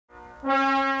Good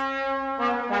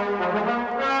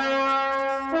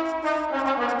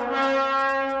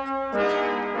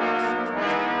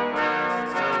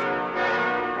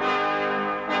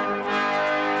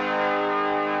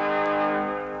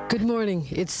morning.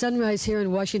 It's sunrise here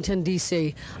in Washington,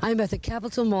 D.C. I'm at the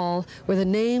Capitol Mall where the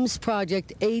NAMES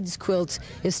project Aids Quilt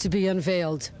is to be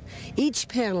unveiled. Each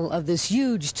panel of this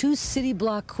huge two-city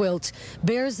block quilt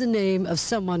bears the name of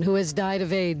someone who has died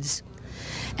of AIDS.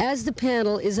 As the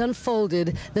panel is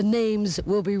unfolded, the names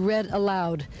will be read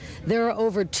aloud. There are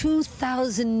over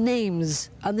 2,000 names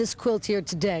on this quilt here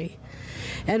today.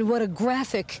 And what a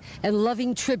graphic and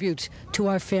loving tribute to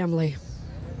our family.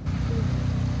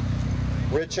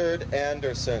 Richard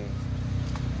Anderson,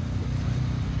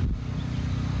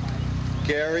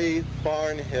 Gary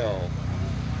Barnhill,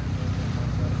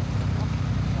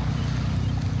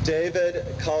 David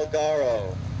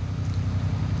Calgaro,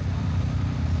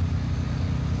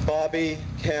 Bobby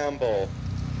Campbell,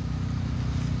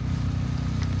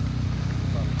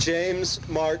 James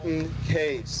Martin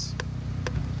Case,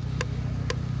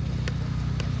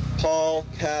 Paul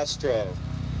Castro,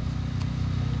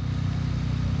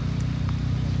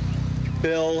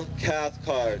 Bill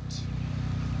Cathcart,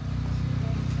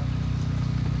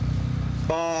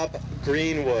 Bob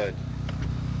Greenwood,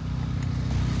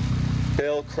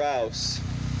 Bill Krause,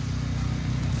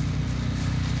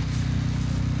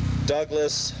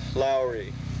 Douglas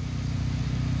Lowry,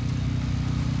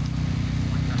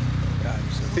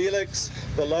 Felix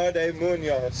Velarde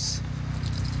Munoz,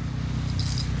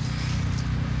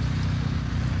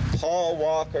 Paul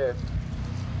Walker,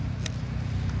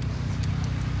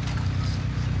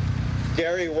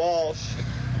 Gary Walsh,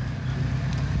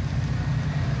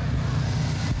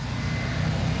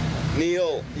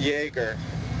 Neil Yeager,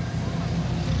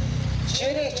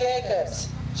 Judy Jacobs,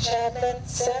 chaplain,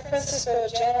 San Francisco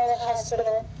General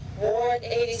Hospital, Ward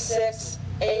 86,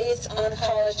 AIDS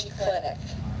Oncology Clinic.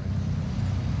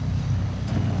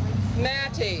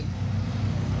 Matty,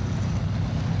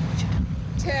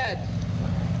 Ted,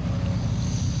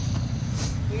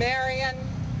 Marion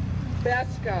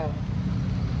Besco,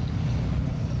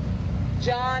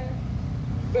 John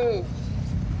Booth,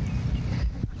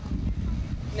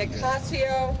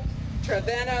 Nicasio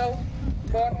Treveno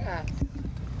Borja,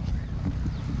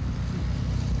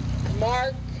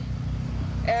 Mark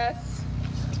S.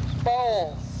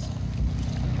 Bowles,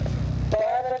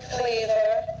 Barbara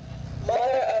Cleaver,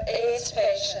 mother of AIDS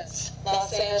patients,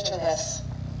 Los Angeles.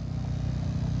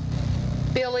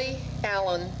 Billy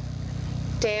Allen,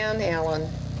 Dan Allen,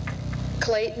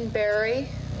 Clayton Berry,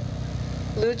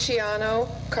 Luciano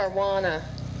Caruana,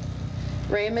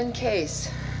 Raymond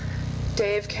Case,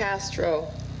 Dave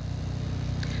Castro,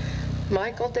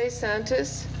 Michael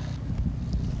DeSantis,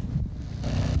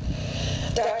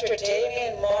 Dr.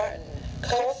 Damian Martin,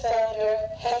 co-founder,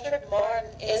 Hedrick Martin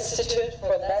Institute for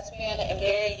Lesbian and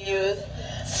Gay Youth,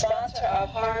 sponsor of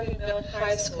Harveyville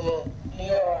High School, New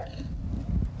York.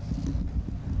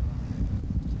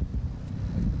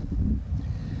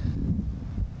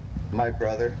 my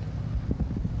brother,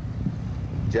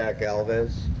 Jack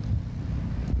Alves,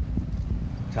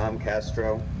 Tom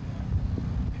Castro,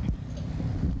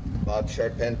 Bob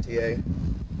Charpentier,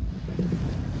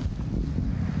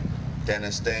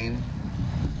 Dennis Dane,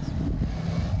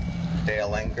 Dale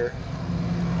Enger,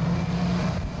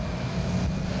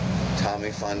 Tommy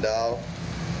Fondal,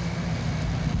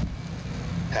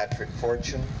 Patrick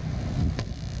Fortune,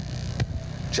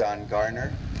 John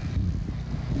Garner,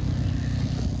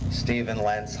 Stephen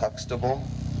Lance Huxtable,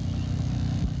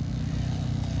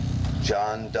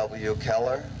 John W.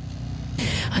 Keller.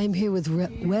 I'm here with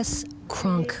Wes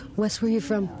Kronk. Wes, where are you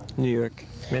from? New York,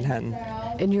 Manhattan.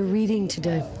 And you're reading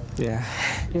today. Yeah.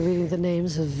 You're reading the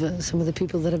names of some of the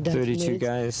people that have died. 32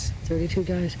 guys. 32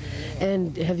 guys.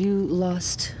 And have you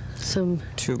lost some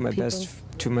Two of my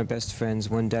best friends.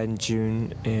 One died in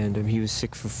June, and he was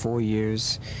sick for 4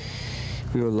 years.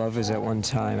 We were lovers at one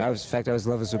time. I was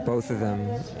lovers with both of them,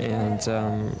 and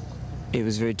it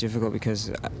was very difficult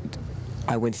because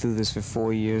I went through this for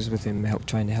 4 years with him,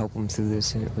 trying to help him through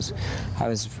this, and I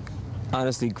was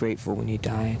honestly grateful when he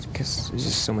died because there was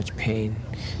just so much pain.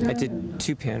 I did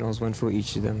 2 panels, one for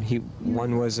each of them.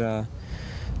 One was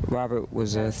Robert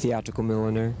was a theatrical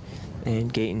milliner,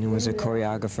 and Gayton was a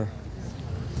choreographer.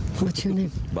 What's your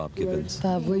name? Bob Gibbons.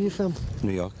 Bob, where are you from?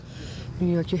 New York.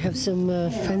 New York. You have some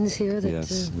friends here that...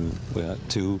 Yes, we had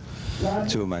two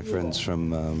of my friends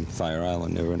from Fire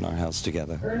Island. They were in our house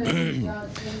together.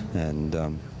 And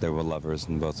they were lovers,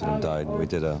 and both of them died. And we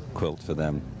did a quilt for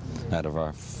them out of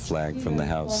our flag from the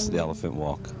house, the Elephant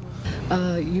Walk.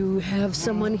 You have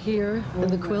someone here in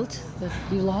the quilt that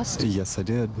you lost? Yes, I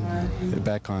did.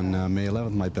 Back on May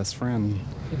 11th, my best friend.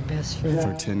 Your best friend.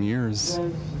 For 10 years.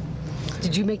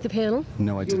 Did you make the panel?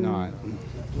 No, I did not.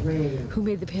 Who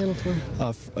made the panel for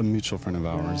him? A mutual friend of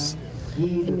ours.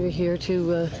 And you're here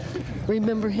to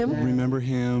remember him? Remember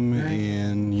him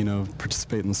and, you know,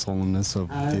 participate in the solemnness of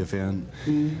the event.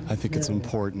 I think it's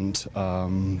important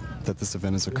that this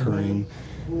event is occurring,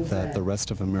 that the rest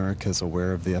of America is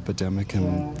aware of the epidemic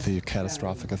and the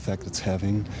catastrophic effect it's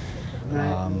having.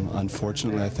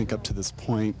 Unfortunately, I think up to this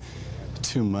point,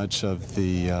 too much of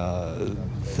the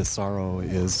sorrow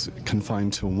is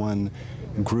confined to one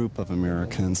group of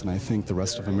Americans, and I think the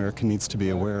rest of America needs to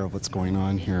be aware of what's going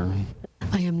on here.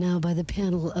 I am now by the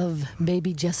panel of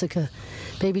baby Jessica.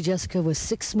 Baby Jessica was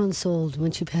 6 months old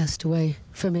when she passed away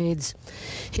from AIDS.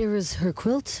 Here is her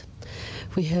quilt.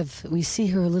 We see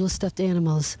her little stuffed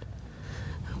animals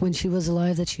when she was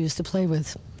alive that she used to play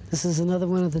with. This is another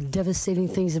one of the devastating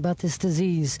things about this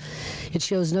disease. It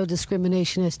shows no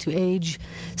discrimination as to age,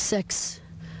 sex,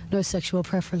 nor sexual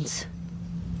preference.